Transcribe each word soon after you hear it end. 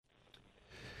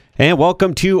And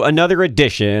welcome to another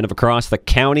edition of Across the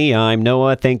County. I'm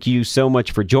Noah. Thank you so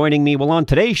much for joining me. Well, on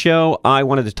today's show, I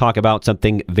wanted to talk about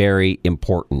something very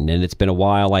important, and it's been a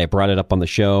while. I brought it up on the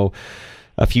show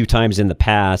a few times in the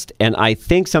past, and I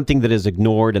think something that is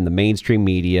ignored in the mainstream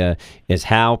media is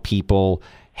how people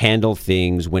handle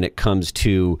things when it comes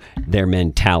to their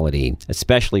mentality.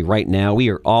 Especially right now, we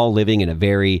are all living in a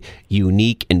very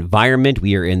unique environment.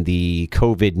 We are in the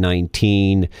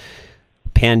COVID-19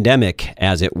 pandemic,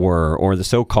 as it were, or the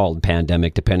so-called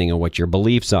pandemic, depending on what your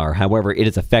beliefs are. However, it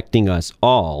is affecting us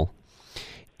all.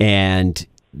 And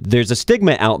there's a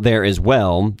stigma out there as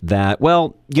well that,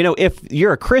 well, you know, if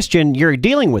you're a Christian, you're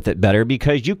dealing with it better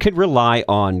because you could rely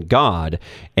on God.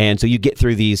 And so you get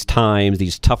through these times,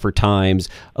 these tougher times,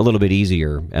 a little bit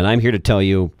easier. And I'm here to tell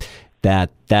you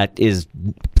that that is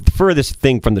the furthest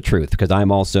thing from the truth, because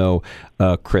I'm also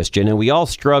a Christian, and we all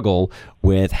struggle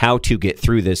with how to get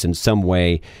through this in some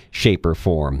way, shape, or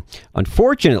form.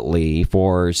 Unfortunately,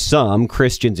 for some,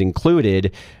 Christians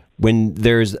included, when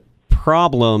there's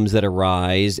problems that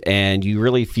arise and you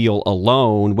really feel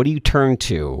alone, what do you turn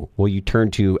to? Well, you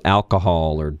turn to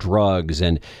alcohol or drugs,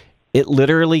 and it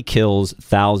literally kills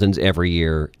thousands every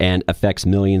year and affects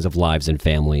millions of lives and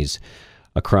families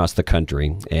across the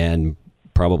country and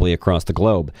probably across the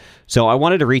globe. So I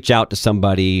wanted to reach out to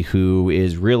somebody who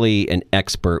is really an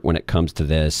expert when it comes to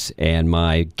this, and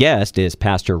my guest is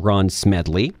Pastor Ron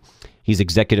Smedley. He's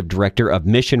Executive Director of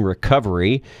Mission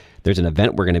Recovery. There's an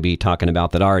event we're going to be talking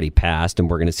about that already passed, and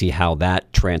we're going to see how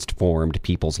that transformed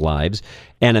people's lives.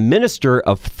 And a minister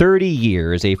of 30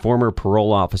 years, a former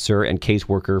parole officer and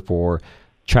caseworker for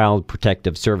Child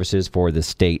Protective Services for the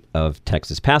state of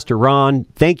Texas. Pastor Ron,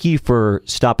 thank you for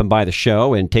stopping by the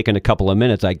show and taking a couple of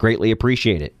minutes. I greatly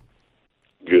appreciate it.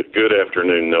 Good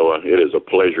afternoon, Noah. It is a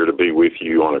pleasure to be with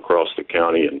you on Across the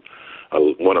County, and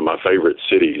one of my favorite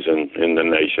cities in the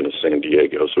nation is San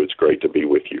Diego, so it's great to be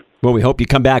with you. Well, we hope you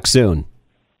come back soon.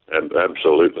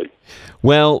 Absolutely.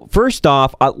 Well, first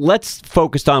off, let's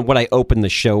focus on what I opened the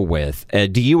show with.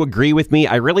 Do you agree with me?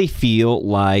 I really feel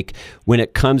like when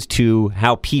it comes to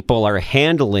how people are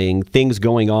handling things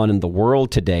going on in the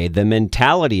world today, the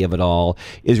mentality of it all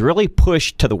is really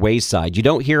pushed to the wayside. You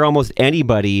don't hear almost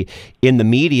anybody in the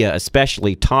media,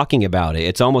 especially, talking about it.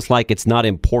 It's almost like it's not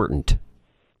important.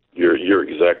 You're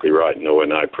exactly right, Noah,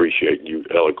 and I appreciate you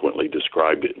eloquently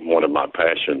described it. One of my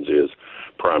passions is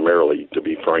primarily, to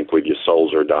be frank with you,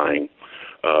 souls are dying.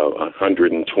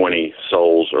 120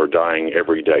 souls are dying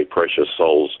every day, precious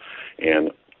souls,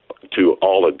 and to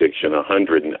all addiction,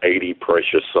 180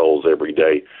 precious souls every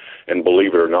day. And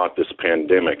believe it or not, this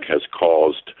pandemic has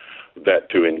caused that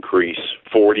to increase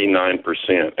 49%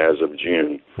 as of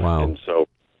June. Wow. And so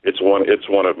it's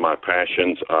one of my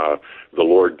passions. The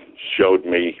Lord showed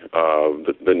me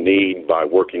the need by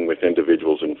working with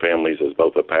individuals and families as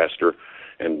both a pastor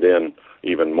and then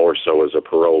even more so as a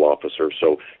parole officer.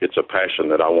 So it's a passion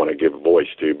that I want to give voice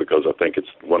to because I think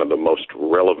it's one of the most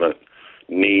relevant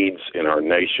needs in our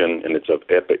nation, and it's of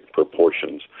epic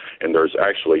proportions. And there's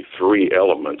actually three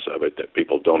elements of it that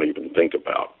people don't even think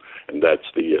about, and that's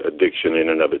the addiction in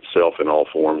and of itself in all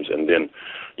forms. And then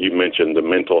you mentioned the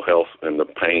mental health and the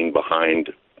pain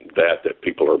behind that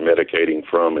people are medicating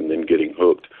from and then getting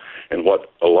hooked. And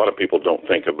what a lot of people don't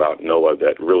think about, Noah,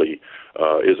 that really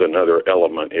is another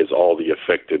element, is all the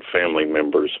affected family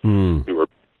members who are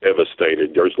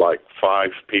devastated. There's like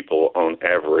 5 people on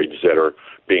average that are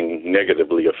being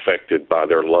negatively affected by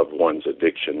their loved one's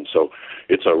addiction. So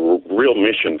it's a real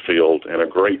mission field and a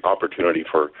great opportunity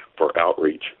for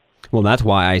outreach. Well, that's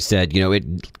why I said, you know,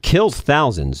 it kills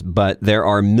thousands, but there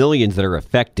are millions that are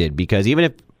affected, because even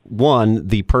if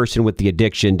the person with the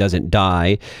addiction doesn't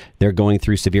die, they're going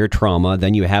through severe trauma.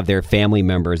 Then you have their family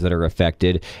members that are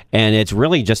affected. And it's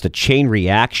really just a chain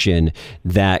reaction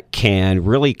that can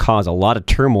really cause a lot of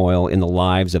turmoil in the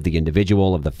lives of the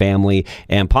individual, of the family,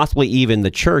 and possibly even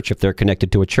the church if they're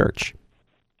connected to a church.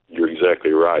 You're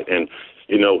exactly right. And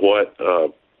you know what?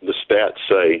 The stats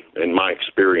say, and my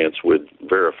experience would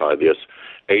verify this,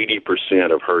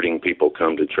 80% of hurting people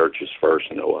come to churches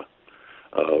first, Noah.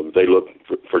 They look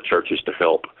for churches to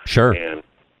help. Sure.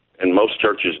 And most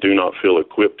churches do not feel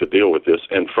equipped to deal with this.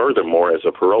 And furthermore, as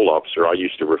a parole officer, I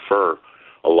used to refer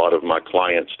a lot of my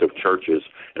clients to churches,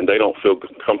 and they don't feel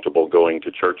comfortable going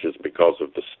to churches because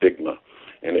of the stigma.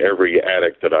 And every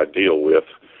addict that I deal with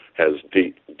has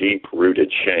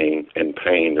deep-rooted shame and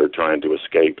pain they're trying to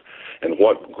escape. And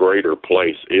what greater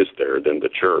place is there than the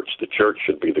church? The church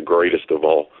should be the greatest of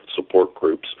all support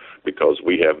groups because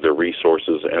we have the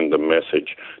resources and the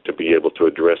message to be able to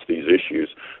address these issues.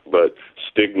 But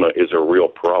stigma is a real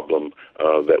problem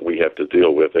that we have to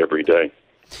deal with every day.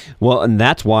 Well, and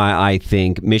that's why I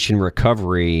think Mission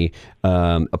Recovery,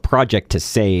 a project to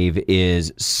save,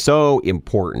 is so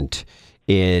important.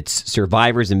 It's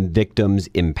Survivors and Victims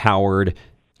Empowered,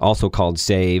 also called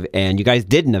SAVE. And you guys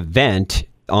did an event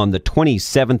on the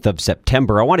 27th of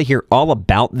September. I want to hear all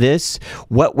about this,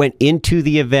 what went into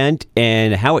the event,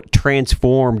 and how it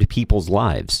transformed people's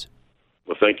lives.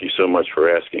 Well, thank you so much for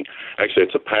asking. Actually,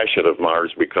 it's a passion of mine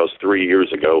because 3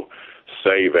 years ago,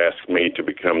 SAVE asked me to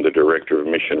become the director of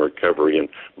Mission Recovery. And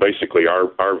basically,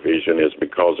 our vision is,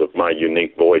 because of my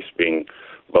unique voice being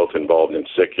both involved in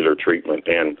secular treatment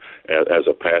and as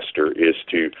a pastor, is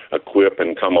to equip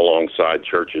and come alongside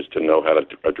churches to know how to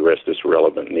address this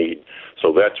relevant need.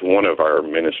 So that's one of our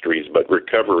ministries. But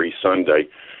Recovery Sunday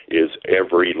is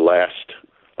every last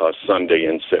Sunday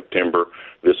in September.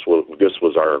 This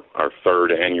was our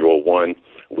third annual one.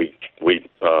 We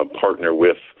partner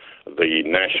with the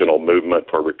National Movement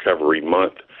for Recovery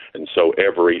Month, and so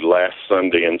every last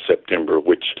Sunday in September,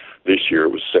 which this year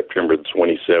was September the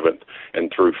 27th,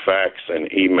 and through fax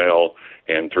and email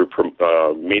and through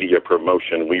media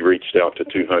promotion, we reached out to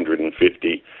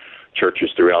 250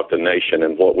 churches throughout the nation,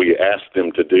 and what we asked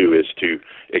them to do is to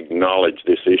acknowledge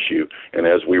this issue. And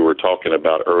as we were talking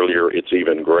about earlier, it's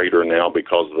even greater now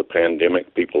because of the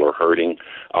pandemic. People are hurting.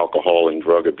 Alcohol and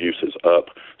drug abuse is up.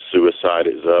 Suicide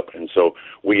is up. And so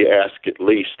we ask at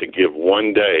least to give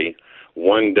one day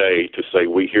to say,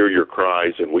 we hear your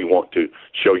cries and we want to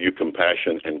show you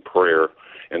compassion and prayer.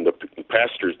 And the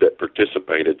pastors that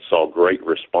participated saw great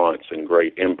response and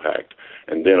great impact.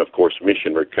 And then, of course,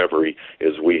 Mission Recovery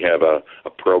is we have a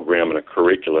program and a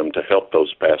curriculum to help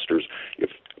those pastors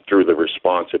through the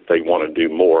response. If they want to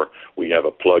do more, we have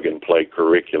a plug-and-play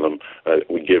curriculum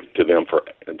we give to them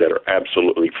that are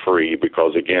absolutely free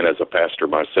because, again, as a pastor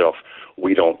myself,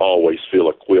 we don't always feel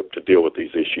equipped to deal with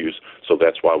these issues, so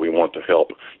that's why we want to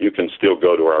help. You can still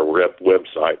go to our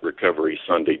website,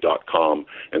 recoverysunday.com,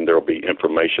 and there'll be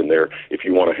information there. If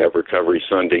you want to have Recovery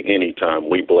Sunday anytime,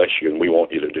 we bless you, and we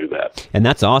want you to do that. And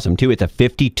that's awesome, too. It's a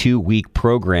 52-week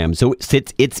program, so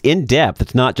it's in-depth.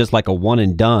 It's not just like a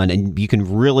one-and-done, and you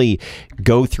can really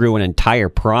go through an entire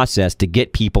process to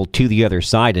get people to the other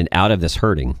side and out of this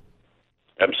hurting.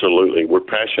 Absolutely. We're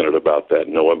passionate about that,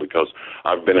 Noah, because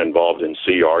I've been involved in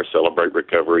CR, Celebrate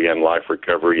Recovery, and Life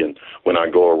Recovery, and when I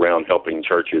go around helping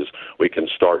churches, we can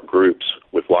start groups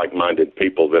with like-minded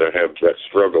people that have that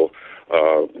struggle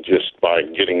just by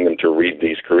getting them to read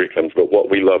these curriculums. But what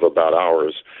we love about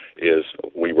ours is,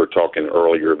 we were talking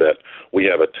earlier that we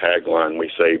have a tagline. We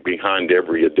say, behind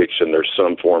every addiction, there's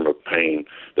some form of pain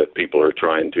that people are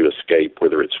trying to escape,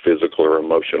 whether it's physical or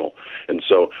emotional. And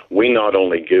so we not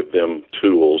only give them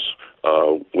tools,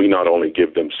 we not only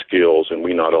give them skills, and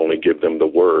we not only give them the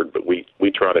word, but we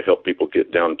try to help people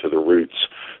get down to the roots.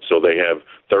 So they have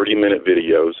 30-minute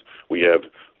videos. We have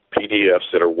PDFs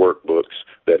that are workbooks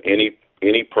that any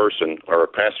person or a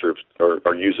pastor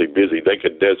are usually busy. They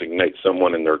could designate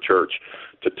someone in their church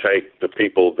to take the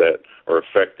people that are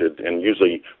affected, and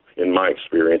usually, in my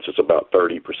experience, it's about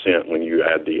 30% when you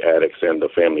add the addicts and the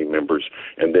family members,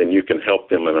 and then you can help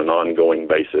them on an ongoing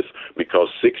basis, because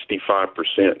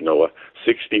 65%, Noah,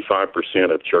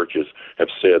 65% of churches have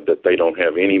said that they don't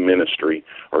have any ministry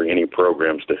or any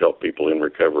programs to help people in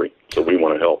recovery. So we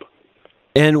want to help.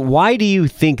 And why do you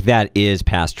think that is,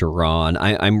 Pastor Ron?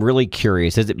 I'm really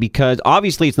curious. Is it because,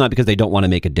 obviously it's not because they don't want to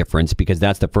make a difference, because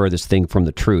that's the furthest thing from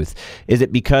the truth. Is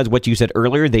it because, what you said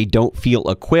earlier, they don't feel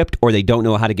equipped, or they don't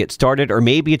know how to get started, or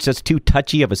maybe it's just too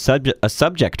touchy of a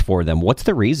subject for them? What's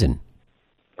the reason?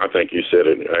 I think you said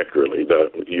it accurately.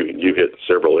 You hit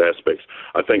several aspects.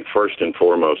 I think first and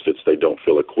foremost, it's they don't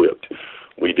feel equipped.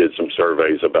 We did some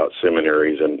surveys about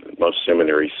seminaries, and most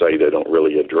seminaries say they don't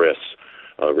really address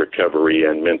recovery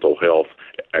and mental health.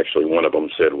 Actually, one of them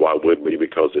said, why would we?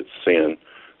 Because it's sin.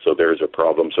 So there's a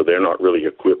problem. So they're not really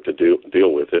equipped to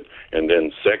deal with it. And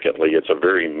then secondly, it's a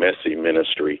very messy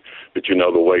ministry. But you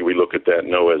know, the way we look at that,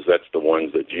 Noah, is that's the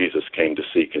ones that Jesus came to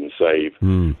seek and save.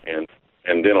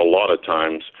 And then a lot of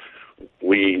times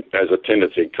we, as a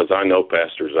tendency, because I know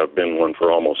pastors, I've been one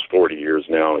for almost 40 years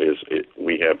now,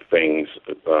 we have things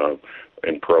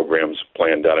and programs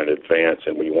planned out in advance,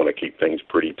 and we want to keep things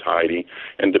pretty tidy.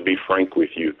 And to be frank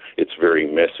with you, it's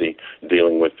very messy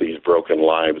dealing with these broken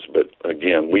lives. But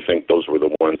again, we think those were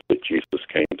the ones that Jesus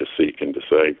came to seek and to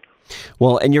save.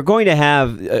 Well, and you're going to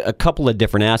have a couple of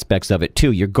different aspects of it,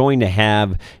 too. You're going to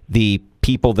have the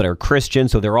people that are Christian,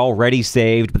 so they're already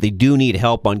saved, but they do need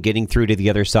help on getting through to the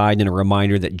other side, and a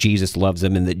reminder that Jesus loves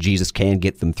them and that Jesus can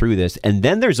get them through this. And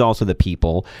then there's also the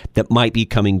people that might be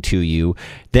coming to you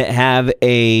that have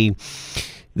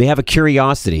they have a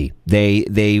curiosity.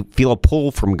 They feel a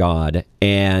pull from God,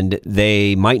 and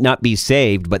they might not be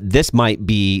saved, but this might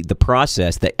be the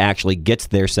process that actually gets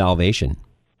their salvation.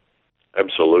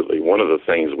 Absolutely. One of the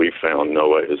things we found,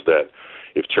 Noah, is that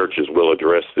if churches will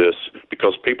address this,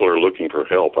 because people are looking for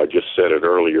help. I just said it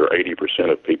earlier, 80%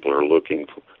 of people are looking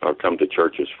come to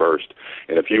churches first.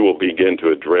 And if you will begin to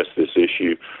address this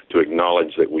issue, to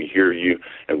acknowledge that we hear you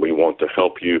and we want to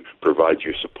help you, provide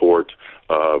you support,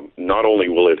 not only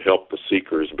will it help the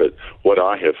seekers, but what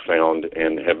I have found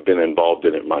and have been involved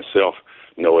in it myself,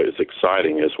 Noah, is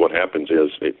exciting is what happens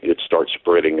is it starts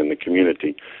spreading in the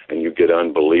community, and you get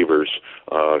unbelievers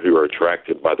who are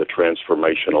attracted by the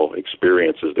transformational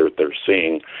experiences that they're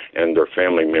seeing, and their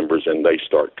family members, and they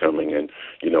start coming. And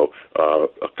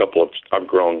I've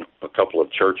grown a couple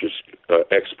of churches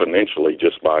exponentially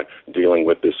just by dealing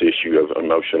with this issue of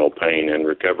emotional pain and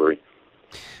recovery.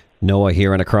 Noah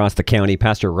here and across the county.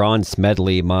 Pastor Ron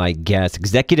Smedley, my guest,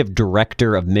 Executive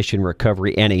Director of Mission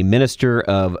Recovery and a minister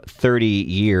of 30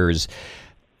 years.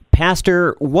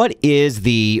 Pastor, what is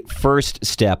the first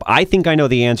step? I think I know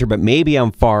the answer, but maybe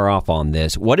I'm far off on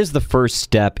this. What is the first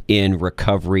step in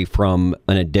recovery from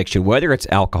an addiction, whether it's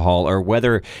alcohol or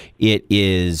whether it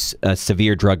is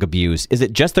severe drug abuse? Is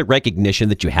it just the recognition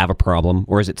that you have a problem,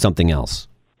 or is it something else?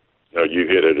 No, you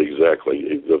hit it exactly.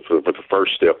 But the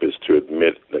first step is to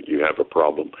admit that you have a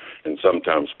problem. And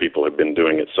sometimes people have been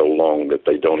doing it so long that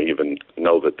they don't even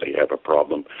know that they have a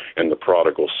problem. And the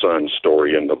prodigal son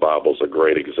story in the Bible is a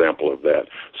great example of that.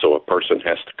 So a person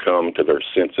has to come to their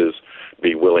senses,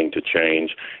 be willing to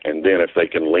change, and then if they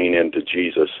can lean into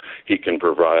Jesus, he can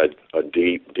provide a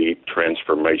deep, deep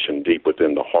transformation deep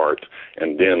within the heart.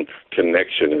 And then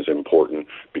connection is important,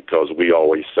 because we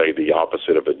always say the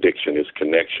opposite of addiction is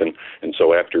connection. And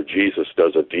so after Jesus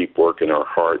does a deep work in our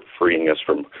heart, freeing us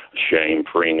from shame,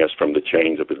 freeing us from the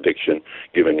chains of addiction,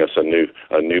 giving us a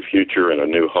new future and a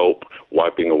new hope,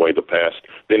 wiping away the past,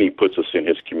 then he puts us in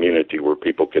his community where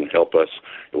people can help us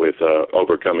with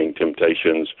overcoming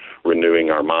temptations, renewing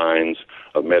our minds,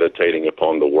 meditating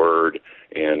upon the Word,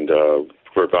 and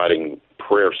providing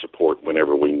prayer support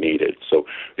whenever we need it. So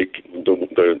the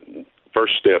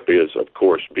first step is, of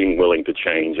course, being willing to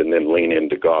change and then lean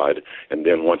into God. And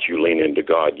then once you lean into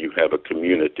God, you have a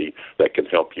community that can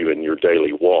help you in your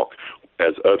daily walk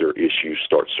as other issues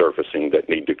start surfacing that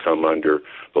need to come under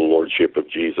the lordship of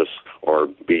Jesus or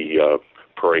be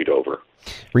prayed over.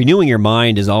 Renewing your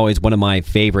mind is always one of my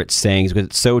favorite sayings, because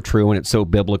it's so true and it's so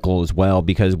biblical as well,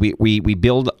 because we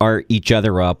build each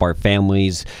other up, our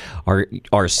families,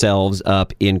 ourselves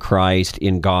up in Christ,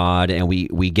 in God, and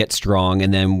we get strong.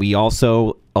 And then we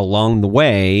also, along the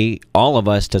way, all of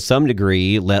us to some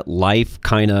degree, let life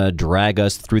kind of drag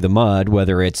us through the mud,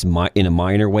 whether it's in a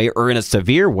minor way or in a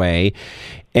severe way.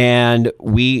 And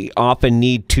we often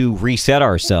need to reset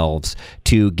ourselves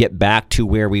to get back to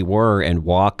where we were and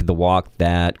walk the walk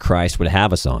that Christ would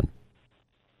have us on.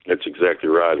 That's exactly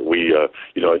right.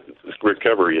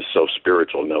 Recovery is so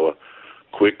spiritual, Noah.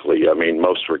 Quickly,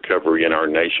 most recovery in our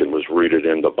nation was rooted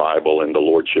in the Bible and the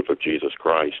lordship of Jesus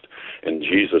Christ. And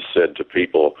Jesus said to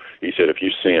people, he said, if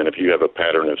you have a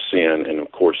pattern of sin, and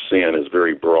of course sin is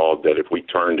very broad, that if we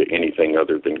turn to anything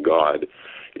other than God,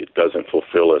 it doesn't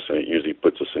fulfill us, and it usually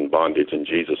puts us in bondage. And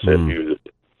Jesus said, who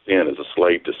sin is a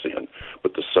slave to sin,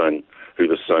 but who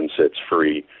the Son sets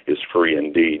free is free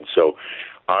indeed. So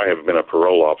I have been a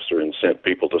parole officer and sent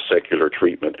people to secular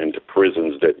treatment and to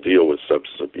prisons that deal with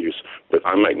substance abuse, but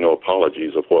I make no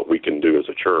apologies of what we can do as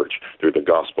a church through the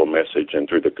gospel message and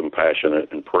through the compassion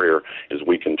and prayer, is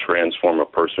we can transform a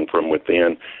person from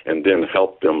within and then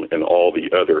help them in all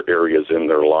the other areas in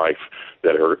their life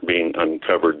that are being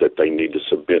uncovered that they need to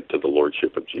submit to the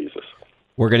lordship of Jesus.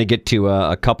 We're going to get to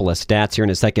a couple of stats here in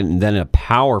a second, and then a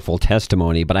powerful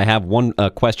testimony. But I have one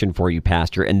question for you,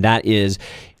 Pastor, and that is,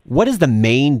 what is the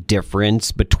main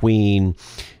difference between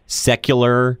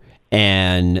secular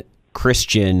and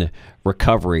Christian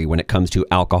recovery when it comes to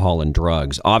alcohol and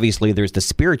drugs? Obviously, there's the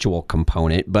spiritual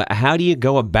component, but how do you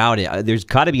go about it? There's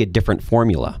got to be a different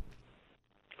formula.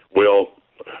 Well,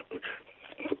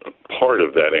 part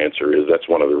of that answer is that's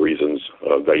one of the reasons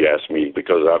they asked me,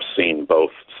 because I've seen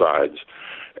both sides.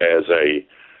 As a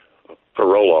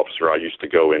parole officer, I used to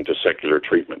go into secular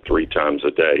treatment 3 times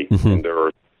a day, and there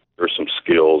are some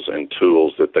skills and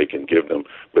tools that they can give them.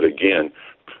 But again,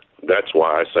 that's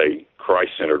why I say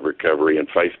Christ-centered recovery and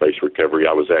faith-based recovery.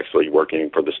 I was actually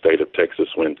working for the state of Texas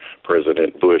when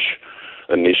President Bush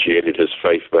initiated his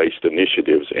faith-based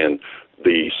initiatives, and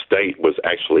the state was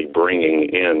actually bringing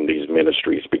in these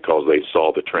ministries because they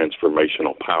saw the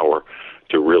transformational power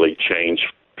to really change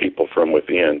people from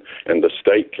within, and the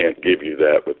state can't give you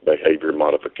that with behavior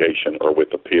modification or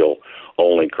with a pill.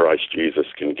 Only Christ Jesus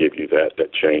can give you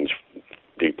that change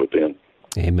deep within.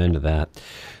 Amen to that.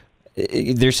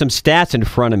 There's some stats in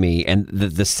front of me, and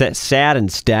the sad and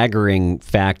staggering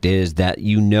fact is that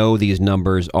these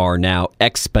numbers are now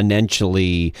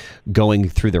exponentially going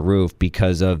through the roof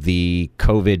because of the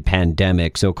COVID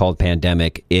pandemic, so-called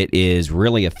pandemic. It is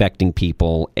really affecting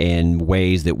people in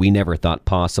ways that we never thought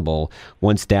possible.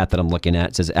 One stat that I'm looking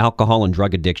at says alcohol and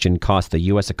drug addiction cost the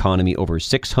U.S. economy over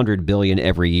 $600 billion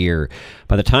every year.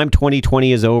 By the time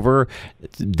 2020 is over,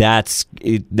 that's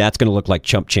going to look like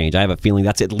chump change. I have a feeling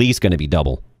that's at least going to be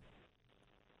double.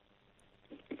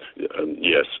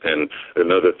 Yes, and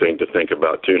another thing to think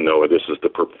about too, Noah, this is the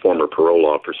former parole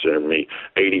officer in me.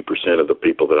 80% of the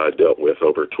people that I dealt with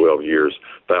over 12 years,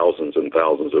 thousands and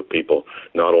thousands of people.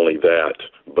 Not only that,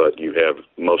 but you have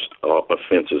most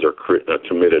offenses are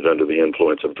committed under the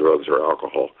influence of drugs or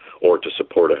alcohol or to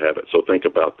support a habit. So think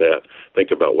about that. Think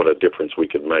about what a difference we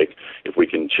could make. If we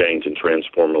can change and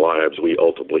transform lives, we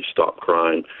ultimately stop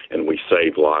crime and we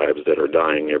save lives that are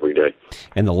dying every day.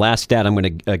 And the last stat I'm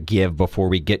going to give before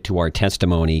we get to our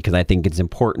testimony, because I think it's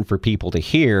important for people to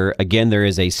hear. Again, there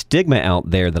is a stigma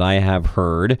out there that I have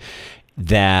heard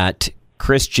that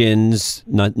Christians,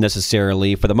 not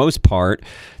necessarily for the most part,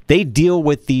 they deal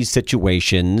with these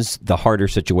situations, the harder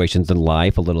situations in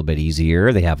life, a little bit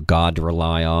easier. They have God to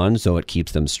rely on, so it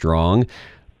keeps them strong.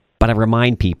 But I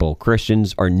remind people,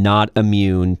 Christians are not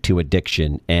immune to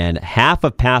addiction. And half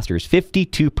of pastors,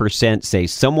 52%, say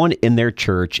someone in their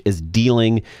church is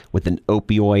dealing with an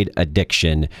opioid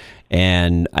addiction.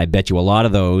 And I bet you a lot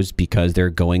of those, because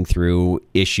they're going through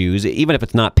issues, even if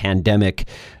it's not pandemic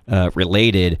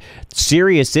related,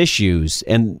 serious issues.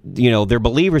 And, they're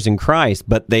believers in Christ,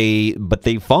 but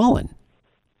they've fallen.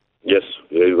 Yes,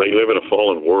 they live in a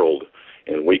fallen world,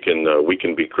 and we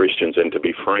can be Christians. And to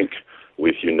be frank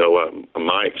with you, Noah,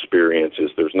 my experience is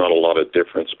there's not a lot of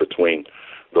difference between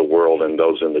the world and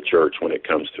those in the church when it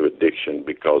comes to addiction,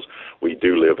 because we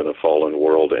do live in a fallen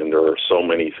world, and there are so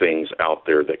many things out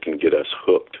there that can get us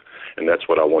hooked. And that's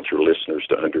what I want your listeners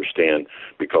to understand,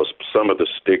 because some of the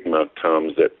stigma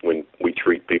comes that when we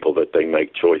treat people that they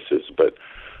make choices, but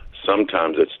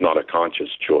sometimes it's not a conscious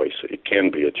choice. It can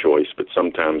be a choice, but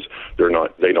sometimes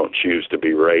they don't choose to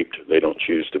be raped, they don't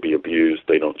choose to be abused,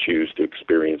 they don't choose to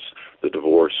experience the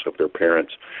divorce of their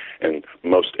parents. And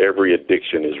most every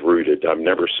addiction is rooted. I've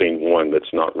never seen one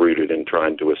that's not rooted in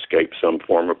trying to escape some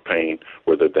form of pain,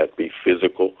 whether that be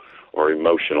physical or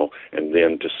emotional, and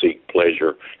then to seek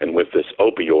pleasure. And with this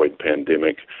opioid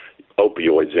pandemic,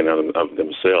 opioids in and of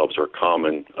themselves are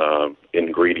common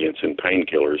ingredients in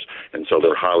painkillers, and so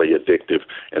they're highly addictive,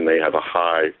 and they have a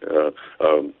high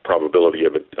probability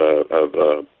of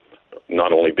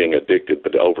not only being addicted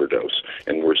but overdose.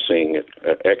 And we're seeing it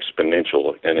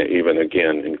exponential and even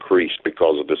again increased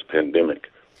because of this pandemic.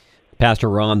 Pastor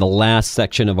Ron, the last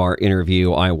section of our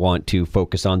interview, I want to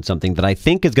focus on something that I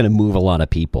think is going to move a lot of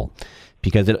people.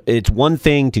 Because it's one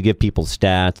thing to give people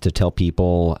stats, to tell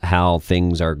people how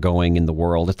things are going in the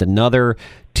world. It's another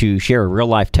to share a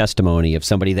real-life testimony of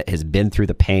somebody that has been through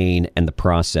the pain and the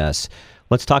process.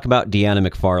 Let's talk about Deanna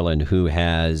McFarland, who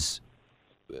has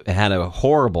had a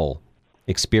horrible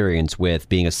experience with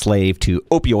being a slave to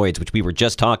opioids, which we were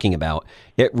just talking about.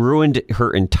 It ruined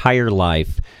her entire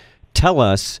life. Tell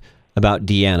us about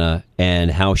Deanna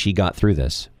and how she got through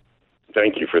this.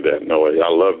 Thank you for that, Noah. I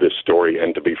love this story,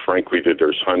 and to be frank with you,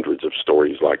 there's hundreds of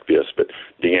stories like this, but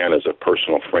Deanna's a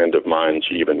personal friend of mine.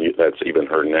 That's even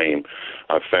her name.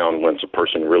 I've found once a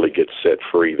person really gets set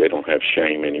free, they don't have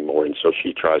shame anymore, and so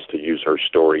she tries to use her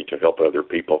story to help other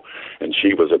people. And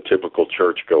she was a typical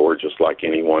churchgoer, just like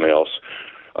anyone else,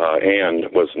 and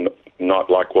was not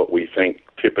like what we think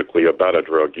typically about a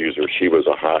drug user. She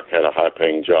had a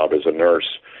high-paying job as a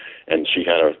nurse, and she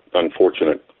had an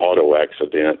unfortunate auto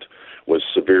accident, was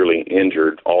severely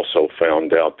injured, also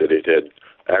found out that it had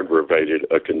aggravated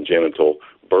a congenital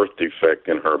birth defect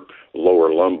in her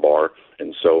lower lumbar.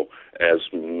 And so, as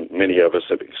many of us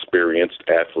have experienced,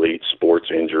 athletes, sports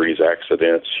injuries,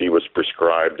 accidents, she was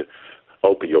prescribed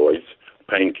opioids,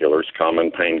 painkillers, common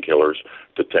painkillers,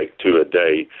 to take 2 a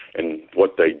day. And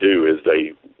what they do is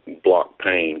they block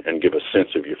pain and give a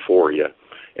sense of euphoria.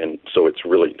 And so it's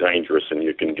really dangerous, and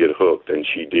you can get hooked, and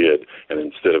she did. And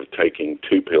instead of taking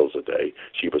 2 pills a day,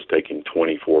 she was taking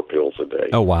 24 pills a day.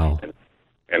 Oh, wow.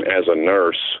 And as a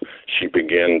nurse, she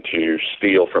began to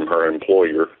steal from her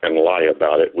employer and lie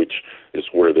about it, which is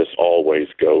where this always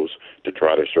goes, to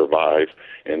try to survive.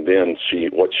 And then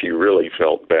what she really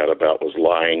felt bad about was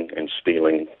lying and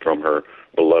stealing from her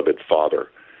beloved father.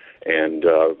 And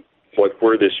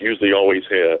where this usually always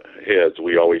heads,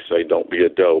 we always say, don't be a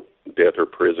dope, death or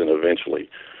prison eventually.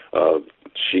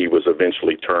 She was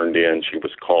eventually turned in. She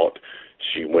was caught.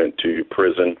 She went to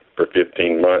prison for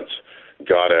 15 months,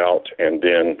 got out, and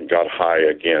then got high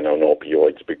again on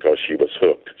opioids because she was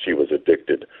hooked. She was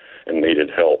addicted and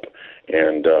needed help.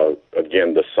 And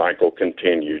again, the cycle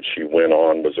continued. She went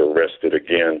on, was arrested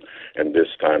again, and this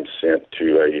time sent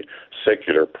to a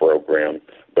secular program.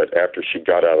 But after she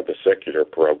got out of the secular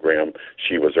program,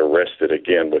 she was arrested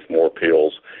again with more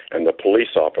pills, and the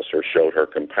police officer showed her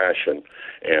compassion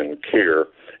and care.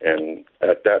 And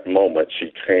at that moment,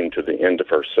 she came to the end of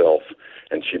herself,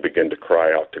 and she began to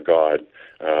cry out to God,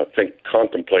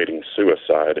 contemplating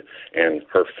suicide. And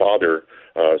her father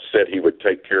said he would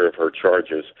take care of her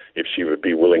charges if she would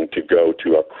be willing to go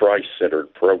to a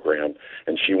Christ-centered program.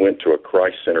 And she went to a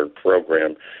Christ-centered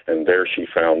program, and there she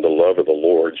found the love of the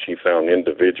Lord. She found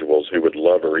individuals who would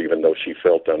love her even though she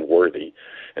felt unworthy.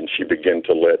 And she began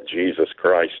to let Jesus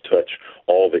Christ touch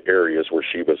all the areas where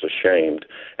she was ashamed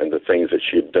and the things that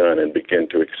she had done, and began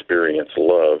to experience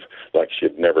love like she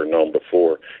had never known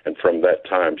before. And from that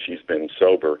time, she's been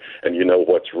sober. And you know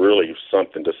what's really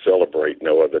something to celebrate,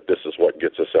 Noah, that this is what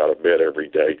gets us out of bed every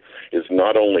day, is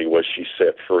not only was she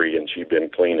set free and she'd been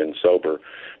clean and sober,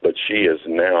 but she is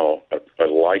now a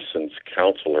licensed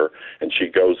counselor, and she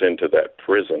goes into that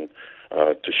prison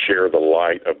to share the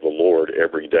light of the Lord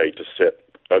every day to set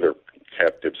other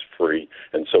captives free.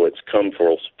 And so it's come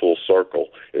full circle,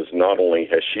 is not only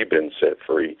has she been set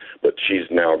free, but she's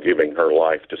now giving her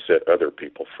life to set other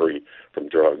people free from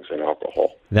drugs and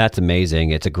alcohol. That's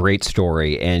amazing. It's a great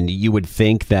story. And you would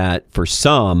think that for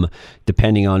some,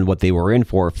 depending on what they were in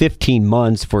for, 15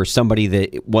 months for somebody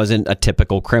that wasn't a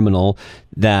typical criminal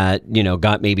that,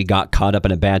 got caught up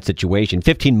in a bad situation,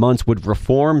 15 months would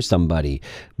reform somebody.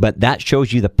 But that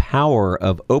shows you the power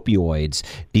of opioids,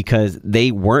 because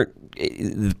the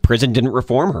prison didn't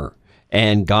reform her,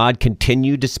 and God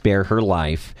continued to spare her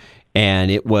life.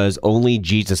 And it was only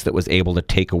Jesus that was able to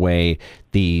take away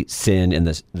the sin and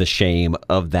the shame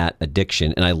of that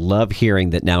addiction. And I love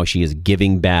hearing that now she is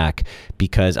giving back,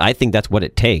 because I think that's what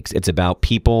it takes. It's about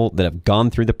people that have gone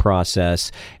through the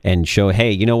process and show,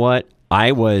 hey, you know what?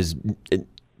 I was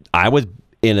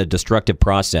in a destructive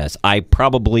process. I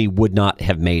probably would not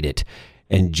have made it.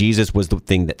 And Jesus was the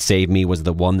thing that saved me, was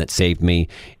the one that saved me.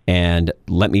 And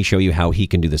let me show you how he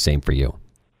can do the same for you.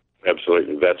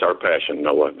 Absolutely. That's our passion,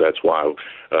 Noah. That's why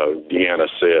Deanna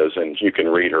says, and you can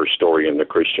read her story in the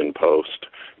Christian Post,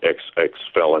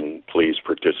 ex-felon, please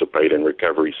participate in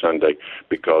Recovery Sunday,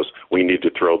 because we need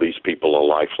to throw these people a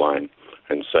lifeline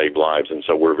and save lives. And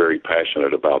so we're very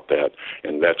passionate about that.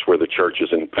 And that's where the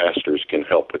churches and pastors can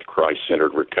help with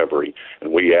Christ-centered recovery.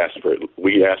 And we ask for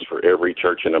every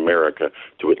church in America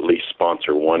to at least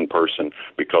sponsor one person,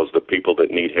 because the people that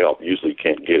need help usually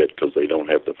can't get it because they don't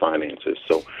have the finances.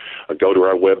 So go to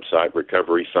our website,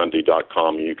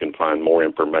 recoverysunday.com, and you can find more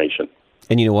information.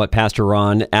 And you know what, Pastor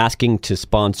Ron, asking to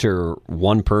sponsor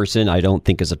one person, I don't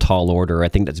think is a tall order. I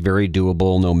think that's very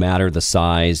doable, no matter the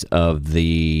size of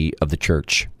the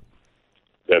church.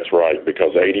 That's right,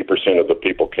 because 80% of the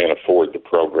people can't afford the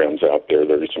programs out there.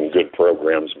 There are some good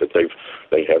programs, but they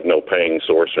have no paying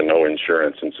source or no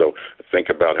insurance. And so think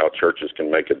about how churches can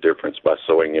make a difference by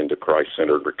sowing into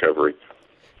Christ-centered recovery.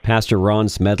 Pastor Ron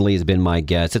Smedley has been my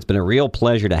guest. It's been a real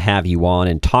pleasure to have you on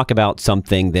and talk about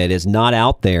something that is not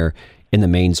out there in the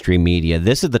mainstream media.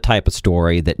 This is the type of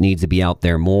story that needs to be out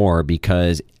there more,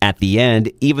 because at the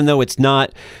end, even though it's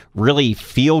not really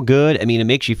feel good, I mean, it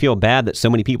makes you feel bad that so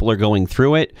many people are going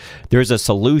through it. There's a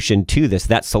solution to this.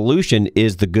 That solution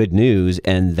is the good news,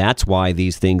 and that's why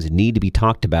these things need to be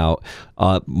talked about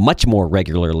much more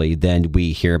regularly than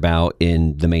we hear about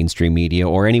in the mainstream media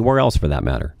or anywhere else for that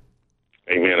matter.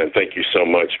 Amen, and thank you so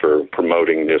much for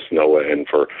promoting this, Noah, and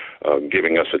for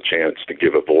giving us a chance to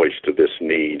give a voice to this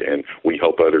need, and we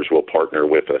hope others will partner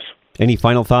with us. Any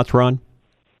final thoughts, Ron?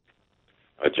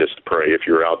 I just pray, if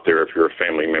you're out there, if you're a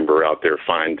family member out there,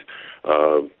 find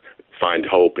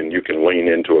hope, and you can lean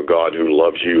into a God who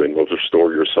loves you and will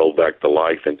restore your soul back to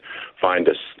life, and find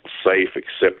a safe,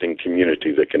 accepting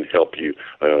community that can help you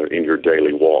in your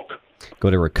daily walk.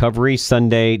 Go to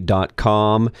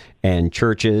recoverysunday.com, and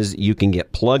churches, you can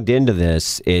get plugged into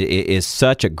this. It is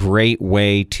such a great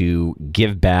way to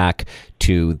give back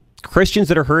to Christians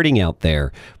that are hurting out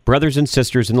there, brothers and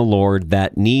sisters in the Lord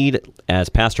that need, as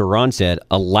Pastor Ron said,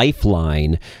 a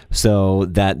lifeline so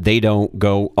that they don't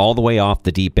go all the way off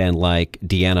the deep end like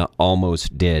Deanna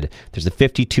almost did. There's a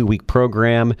 52-week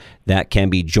program that can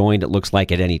be joined, it looks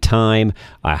like, at any time.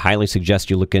 I highly suggest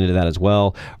you look into that as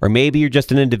well. Or maybe you're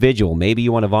just an individual. Maybe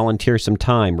you want to volunteer some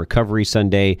time.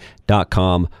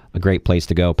 RecoverySunday.com, a great place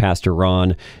to go. Pastor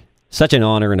Ron, such an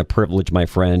honor and a privilege, my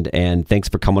friend, and thanks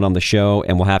for coming on the show,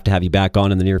 and we'll have to have you back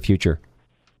on in the near future.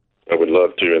 I would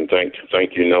love to, and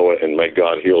thank you, Noah, and may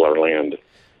God heal our land.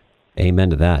 Amen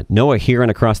to that. Noah here and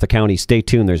across the county. Stay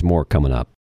tuned. There's more coming up.